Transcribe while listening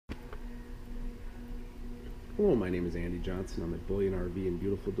Hello, my name is Andy Johnson. I'm at Bullion RV in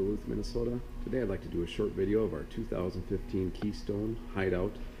beautiful Duluth, Minnesota. Today I'd like to do a short video of our 2015 Keystone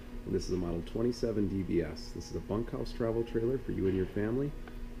Hideout. And this is a model 27 DBS. This is a bunkhouse travel trailer for you and your family.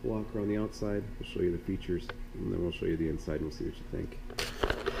 We'll walk around the outside, we'll show you the features, and then we'll show you the inside and we'll see what you think.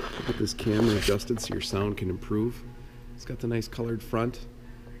 I'll get this camera adjusted so your sound can improve. It's got the nice colored front.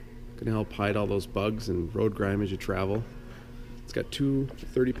 Gonna help hide all those bugs and road grime as you travel. It's got two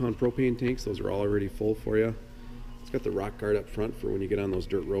 30-pound propane tanks. Those are all already full for you. It's got the rock guard up front for when you get on those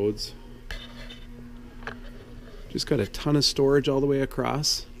dirt roads. Just got a ton of storage all the way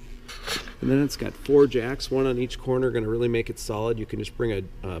across. And then it's got 4 jacks, one on each corner, going to really make it solid. You can just bring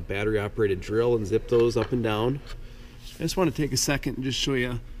a battery-operated drill and zip those up and down. I just want to take a second and just show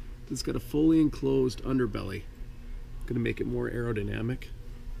you. It's got a fully enclosed underbelly. Going to make it more aerodynamic.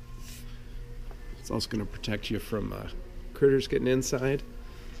 It's also going to protect you from critters getting inside.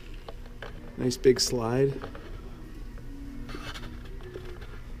 Nice big slide.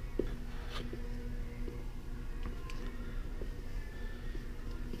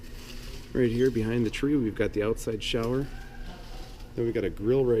 Right here behind the tree we've got the outside shower. Then we've got a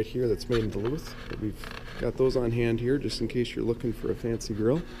grill right here that's made in Duluth. We've got those on hand here just in case you're looking for a fancy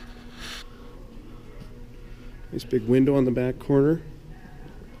grill. Nice big window on the back corner.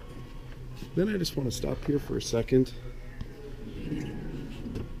 Then I just want to stop here for a second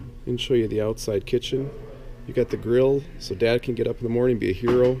and show you the outside kitchen. You got the grill so Dad can get up in the morning, be a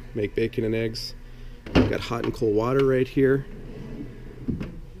hero, make bacon and eggs. You've got hot and cold water right here.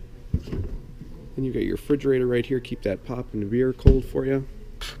 And you got your refrigerator right here, keep that pop and beer cold for you.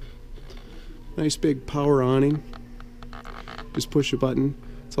 Nice big power awning. Just push a button.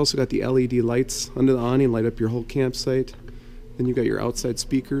 It's also got the LED lights under the awning, light up your whole campsite. Then you got your outside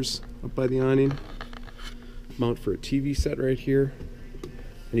speakers up by the awning. Mount for a TV set right here.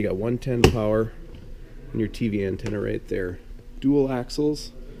 And you got 110 power and your TV antenna right there. Dual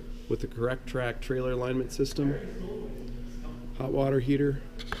axles with the correct track trailer alignment system. Hot water heater.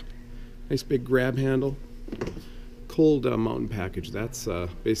 Nice big grab handle. Cold mountain package. That's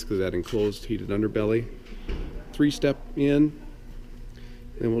basically that enclosed heated underbelly. 3-step in.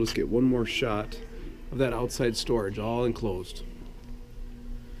 And we'll just get one more shot of that outside storage, all enclosed.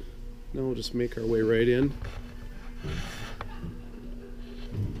 Now we'll just make our way right in.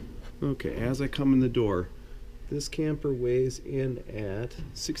 Okay, as I come in the door, this camper weighs in at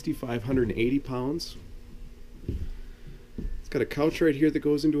 6,580 pounds. It's got a couch right here that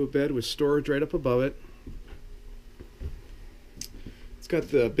goes into a bed with storage right up above it. It's got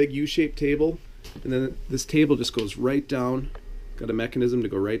the big U-shaped table, and then this table just goes right down. Got a mechanism to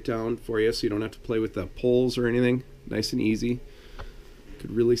go right down for you so you don't have to play with the poles or anything. Nice and easy.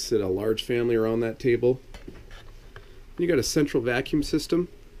 Could really sit a large family around that table. You got a central vacuum system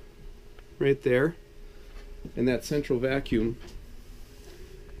right there, and that central vacuum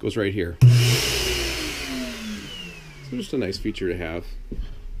goes right here. So just a nice feature to have.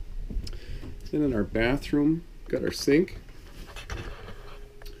 Then in our bathroom, got our sink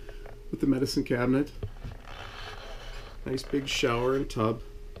with the medicine cabinet, nice big shower and tub,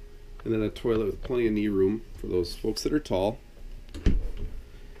 and then a toilet with plenty of knee room for those folks that are tall. And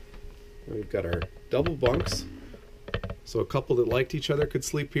we've got our double bunks, so a couple that liked each other could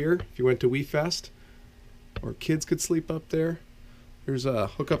sleep here if you went to WeFest, or kids could sleep up there. There's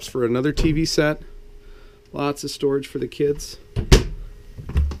hookups for another TV set. Lots of storage for the kids.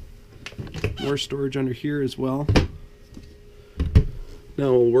 More storage under here as well.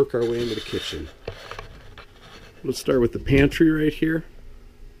 Now we'll work our way into the kitchen. Let's start with the pantry right here.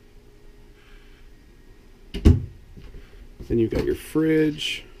 Then you've got your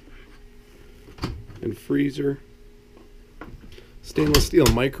fridge and freezer. Stainless steel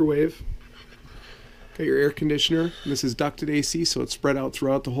microwave. Got your air conditioner. And this is ducted AC, so it's spread out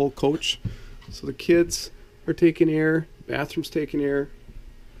throughout the whole coach. So the kids are taking air, bathroom's taking air.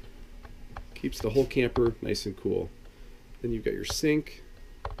 Keeps the whole camper nice and cool. Then you've got your sink,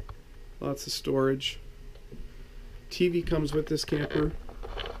 lots of storage. TV comes with this camper.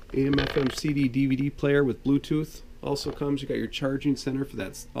 AM, FM, CD, DVD player with Bluetooth also comes. You got your charging center for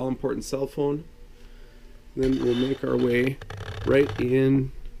that all-important cell phone. Then we'll make our way right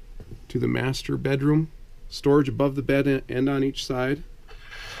in to the master bedroom. Storage above the bed and on each side.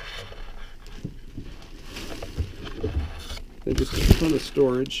 Then just a ton of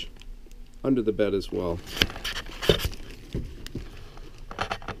storage under the bed as well.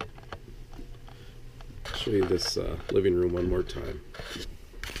 Show you this living room one more time.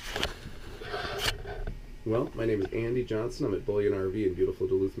 Well, my name is Andy Johnson. I'm at Bullion RV in beautiful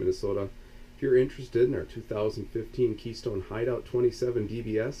Duluth, Minnesota. If you're interested in our 2015 Keystone Hideout 27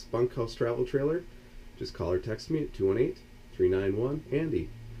 DBS bunkhouse travel trailer, just call or text me at 218-391-ANDY.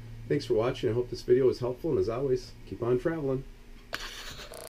 Thanks for watching. I hope this video was helpful, and as always, keep on traveling.